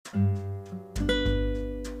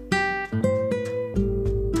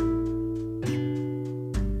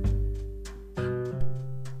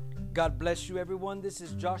God bless you, everyone. This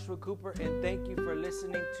is Joshua Cooper, and thank you for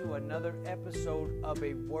listening to another episode of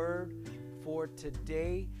A Word for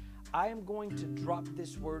Today. I am going to drop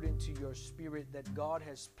this word into your spirit that God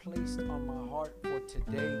has placed on my heart for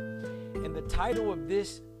today. And the title of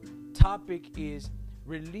this topic is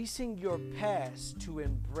Releasing Your Past to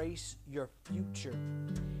Embrace Your Future.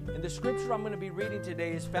 And the scripture I'm going to be reading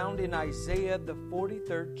today is found in Isaiah, the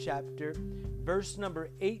 43rd chapter, verse number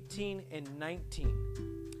 18 and 19.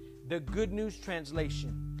 The Good News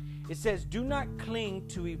Translation. It says, "Do not cling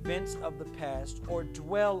to events of the past or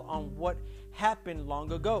dwell on what happened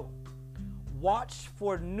long ago. Watch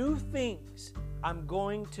for new things I'm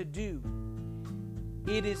going to do.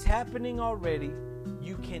 It is happening already.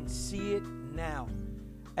 You can see it now."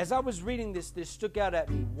 As I was reading this stuck out at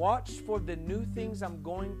me. Watch for the new things I'm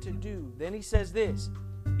going to do. Then he says this,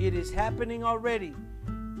 it is happening already.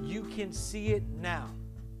 You can see it now.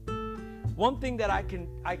 One thing that I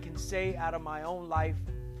can say out of my own life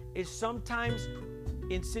is sometimes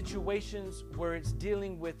in situations where it's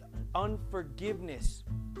dealing with unforgiveness,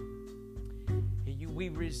 we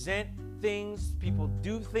resent things, people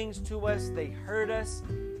do things to us, they hurt us,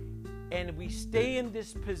 and we stay in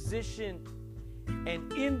this position.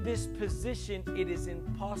 And in this position, it is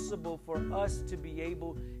impossible for us to be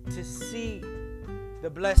able to see the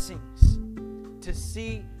blessings, to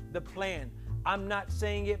see the plan. I'm not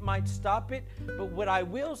saying it might stop it, but what I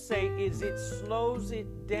will say is it slows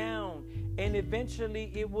it down, and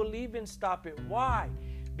eventually it will even stop it. Why?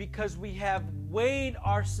 Because we have weighed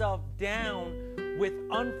ourselves down with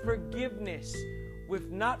unforgiveness,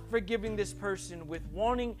 with not forgiving this person, with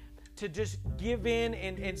wanting to just give in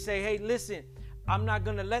and say, hey, listen, I'm not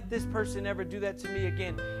going to let this person ever do that to me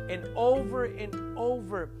again. And over and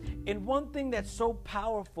over. And one thing that's so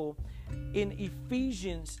powerful in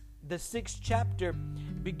Ephesians, the 6th chapter,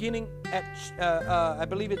 beginning at, I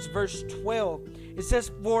believe it's verse 12. It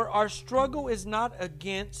says, "For our struggle is not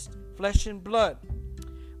against flesh and blood,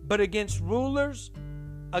 but against rulers,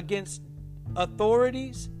 against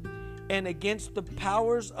authorities, and against the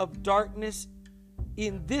powers of darkness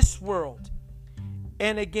in this world,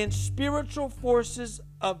 and against spiritual forces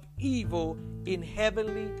of evil in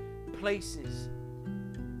heavenly places."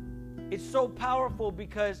 It's so powerful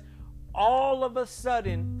because all of a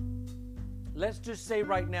sudden, let's just say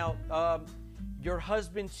right now, your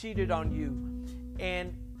husband cheated on you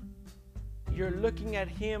and you're looking at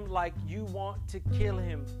him like you want to kill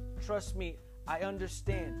him. Trust me, I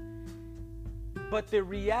understand. But the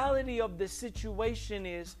reality of the situation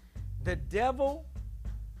is the devil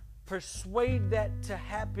persuade that to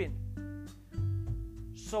happen.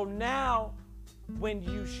 So now, when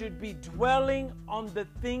you should be dwelling on the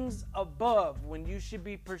things above, when you should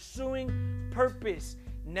be pursuing purpose,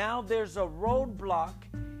 now there's a roadblock,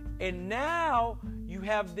 and now you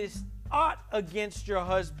have this ought against your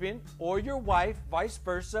husband or your wife, vice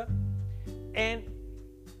versa, and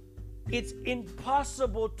it's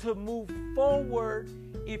impossible to move forward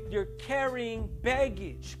if you're carrying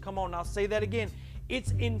baggage. Come on, I'll say that again.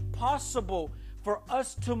 It's impossible for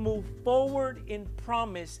us to move forward in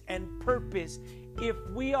promise and purpose if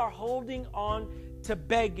we are holding on to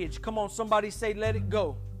baggage. Come on, somebody say, let it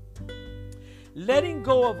go. Letting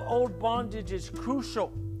go of old bondage is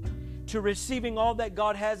crucial to receiving all that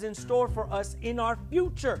God has in store for us in our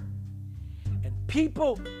future. And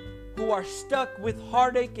people who are stuck with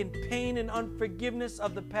heartache and pain and unforgiveness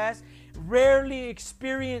of the past rarely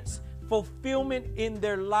experience fulfillment in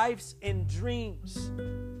their lives and dreams.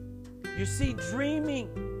 You see, dreaming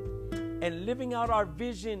and living out our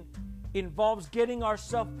vision involves getting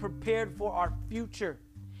ourselves prepared for our future.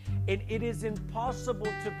 And it is impossible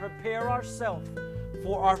to prepare ourselves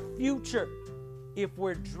for our future if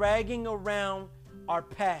we're dragging around our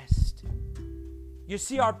past. You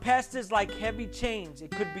see, our past is like heavy chains.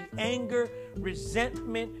 It could be anger,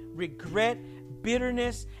 resentment, regret,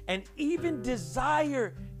 bitterness, and even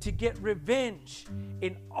desire to get revenge.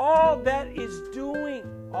 And all that is doing,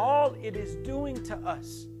 all it is doing to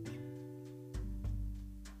us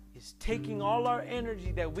is taking all our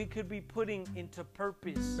energy that we could be putting into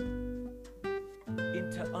purpose,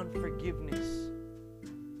 into unforgiveness.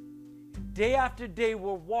 Day after day,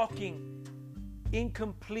 we're walking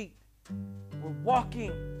incomplete. We're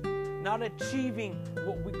walking, not achieving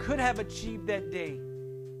what we could have achieved that day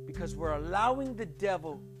because we're allowing the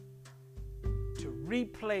devil to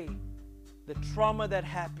replay the trauma that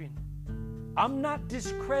happened. I'm not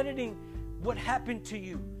discrediting what happened to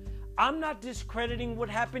you. I'm not discrediting what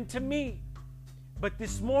happened to me. But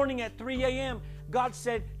this morning at 3 a.m., God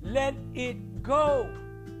said, let it go.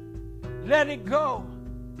 Let it go.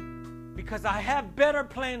 Because I have better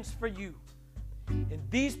plans for you. And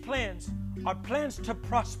These plans are plans to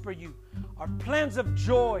prosper you, are plans of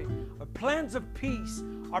joy, are plans of peace,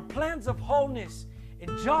 are plans of wholeness.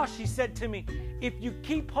 And Josh, he said to me, if you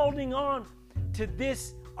keep holding on to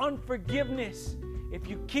this unforgiveness, if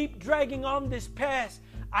you keep dragging on this past,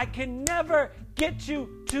 I can never get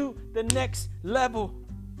you to the next level.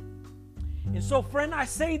 And so, friend, I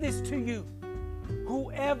say this to you.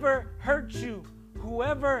 Whoever hurt you,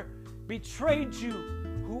 whoever betrayed you,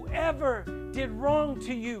 whoever did wrong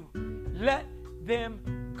to you, let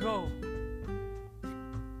them go.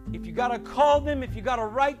 If you got to call them, if you got to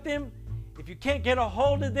write them, if you can't get a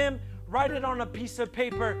hold of them, write it on a piece of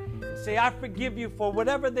paper and say, I forgive you for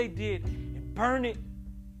whatever they did, and burn it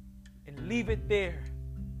and leave it there.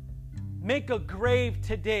 Make a grave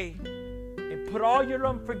today and put all your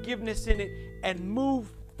unforgiveness in it and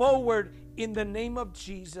move forward in the name of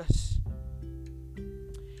Jesus.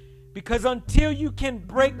 Because until you can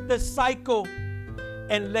break the cycle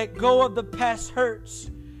and let go of the past hurts,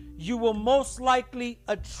 you will most likely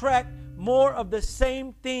attract more of the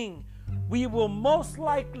same thing. We will most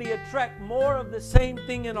likely attract more of the same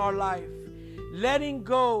thing in our life. Letting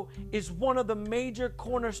go is one of the major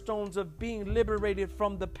cornerstones of being liberated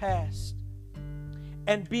from the past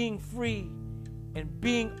and being free and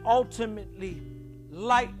being ultimately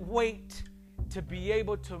lightweight to be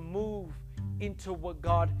able to move into what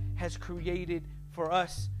God has created for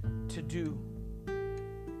us to do.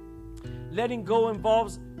 Letting go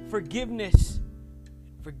involves forgiveness.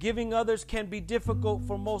 Forgiving others can be difficult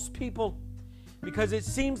for most people because it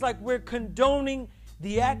seems like we're condoning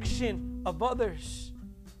the action of others.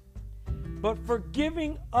 But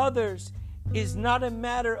forgiving others is not a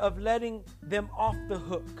matter of letting them off the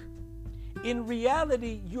hook. In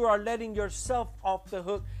reality, you are letting yourself off the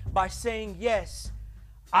hook by saying, yes,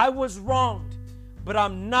 I was wronged, but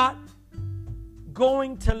I'm not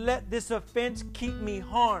going to let this offense keep me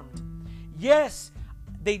harmed. Yes,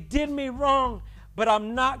 they did me wrong, but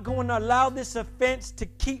I'm not going to allow this offense to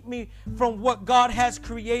keep me from what God has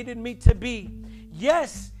created me to be.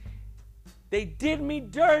 Yes, they did me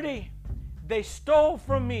dirty. They stole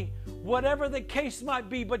from me, whatever the case might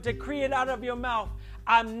be, but decree it out of your mouth.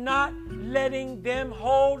 I'm not letting them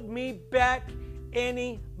hold me back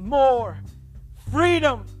anymore.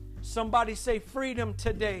 Freedom. Somebody say freedom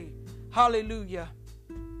today. Hallelujah.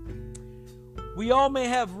 We all may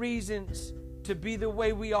have reasons to be the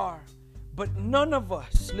way we are, but none of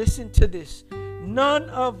us, listen to this, none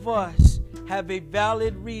of us have a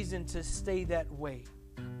valid reason to stay that way.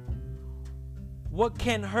 What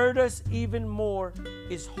can hurt us even more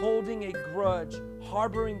is holding a grudge,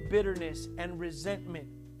 harboring bitterness and resentment,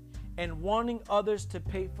 and wanting others to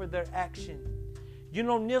pay for their action. You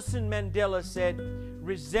know, Nelson Mandela said,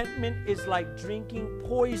 resentment is like drinking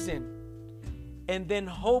poison and then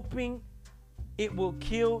hoping it will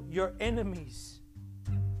kill your enemies.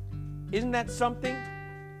 Isn't that something?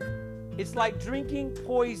 It's like drinking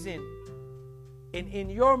poison, and in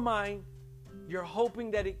your mind, you're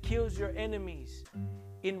hoping that it kills your enemies.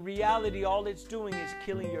 In reality, all it's doing is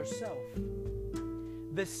killing yourself.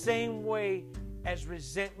 The same way as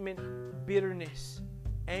resentment, bitterness,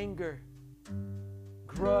 anger,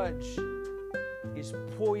 grudge is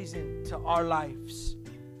poison to our lives.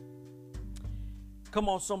 Come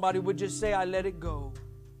on, somebody would just say, I let it go.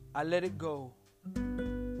 I let it go.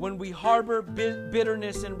 When we harbor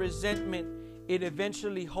bitterness and resentment, it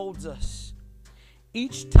eventually holds us.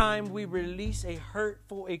 Each time we release a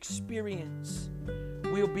hurtful experience,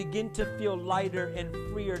 we'll begin to feel lighter and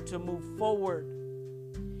freer to move forward.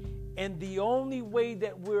 And the only way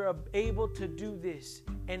that we're able to do this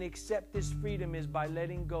and accept this freedom is by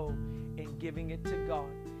letting go and giving it to God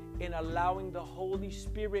and allowing the Holy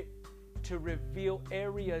Spirit to reveal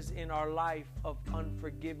areas in our life of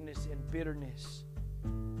unforgiveness and bitterness.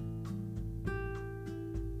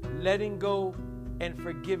 Letting go and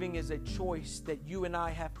forgiving is a choice that you and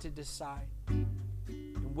I have to decide.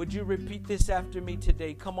 And would you repeat this after me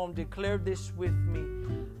today? Come on, declare this with me.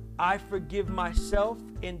 I forgive myself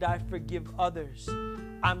and I forgive others.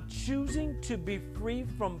 I'm choosing to be free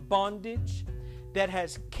from bondage that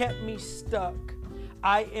has kept me stuck.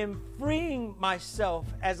 I am freeing myself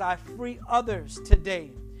as I free others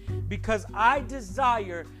today because I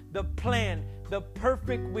desire the plan, the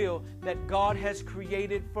perfect will that God has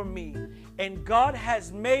created for me. And God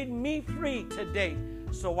has made me free today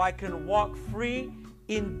so I can walk free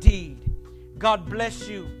indeed. God bless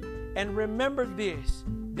you. And remember this,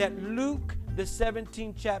 that Luke, the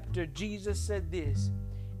 17th chapter, Jesus said this,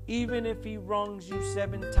 even if he wrongs you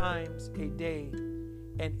 7 times a day,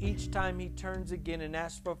 and each time he turns again and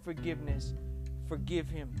asks for forgiveness, forgive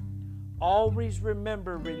him. always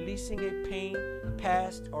remember releasing a pain,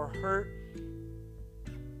 past, or hurt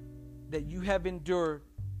that you have endured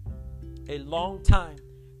a long time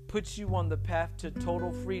puts you on the path to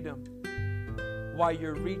total freedom while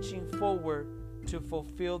you're reaching forward to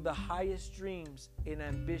fulfill the highest dreams and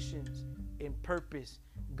ambitions and purpose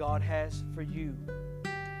God has for you.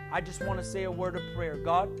 I just want to say a word of prayer.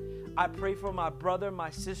 God, I pray for my brother, my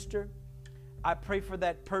sister. I pray for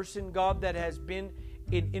that person, God, that has been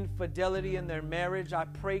in infidelity in their marriage. I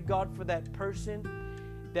pray, God, for that person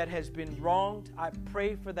that has been wronged. I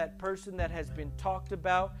pray for that person that has been talked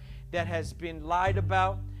about, that has been lied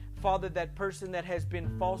about. Father, that person that has been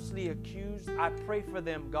falsely accused, I pray for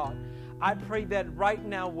them, God. I pray that right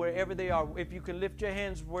now, wherever they are, if you can lift your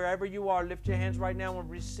hands, wherever you are, lift your hands right now and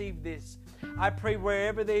receive this. I pray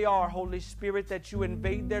wherever they are, Holy Spirit, that you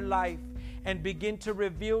invade their life and begin to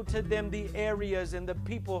reveal to them the areas and the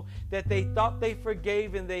people that they thought they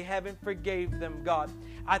forgave and they haven't forgave them, God.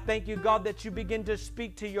 I thank you, God, that you begin to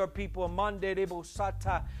speak to your people.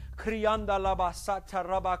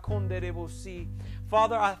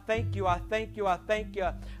 Father, I thank you, I thank you, I thank you.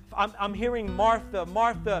 I'm hearing Martha.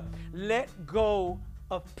 Martha, let go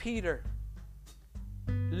of Peter.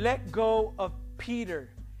 Let go of Peter.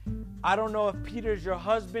 I don't know if Peter's your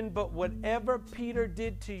husband, but whatever Peter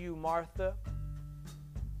did to you, Martha,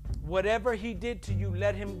 whatever he did to you,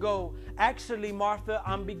 let him go. Actually, Martha,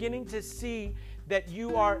 I'm beginning to see that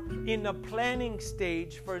you are in a planning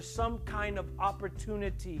stage for some kind of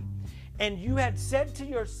opportunity. And you had said to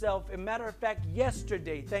yourself, a matter of fact,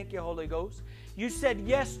 yesterday, thank you, Holy Ghost, you said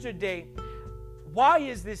yesterday, why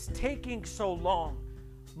is this taking so long?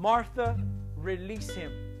 Martha, release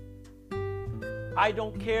him. I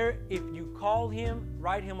don't care if you call him,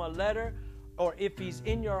 write him a letter, or if he's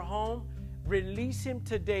in your home, release him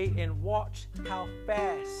today and watch how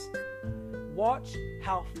fast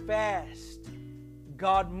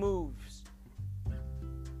God moves.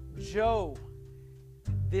 Joe,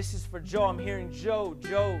 this is for Joe. I'm hearing Joe.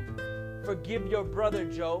 Joe, forgive your brother,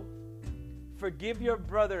 Joe. Forgive your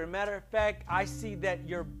brother. As a matter of fact, I see that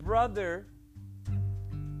your brother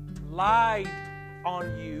lied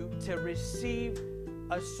on you to receive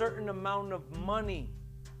a certain amount of money.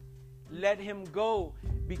 Let him go,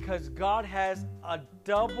 because God has a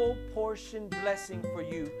double portion blessing for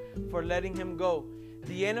you for letting him go.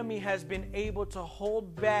 The enemy has been able to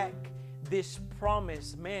hold back this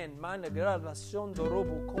promise. Man, I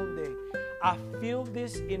feel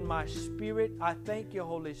this in my spirit. I thank you,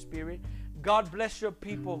 Holy Spirit. God bless your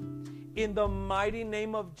people. In the mighty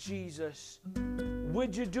name of Jesus,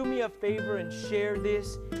 would you do me a favor and share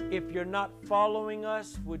this? If you're not following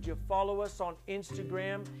us, would you follow us on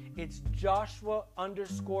Instagram? It's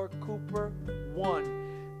Joshua_Cooper1.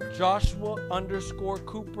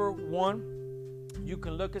 Joshua_Cooper1. You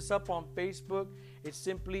can look us up on Facebook. It's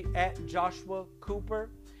simply at Joshua Cooper.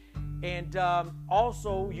 And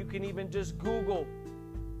also, you can even just Google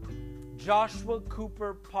Joshua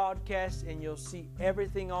Cooper Podcast, and you'll see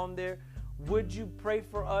everything on there. Would you pray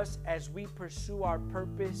for us as we pursue our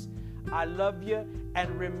purpose? I love you.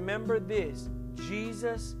 And remember this,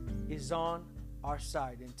 Jesus is on our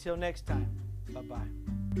side. Until next time, bye-bye.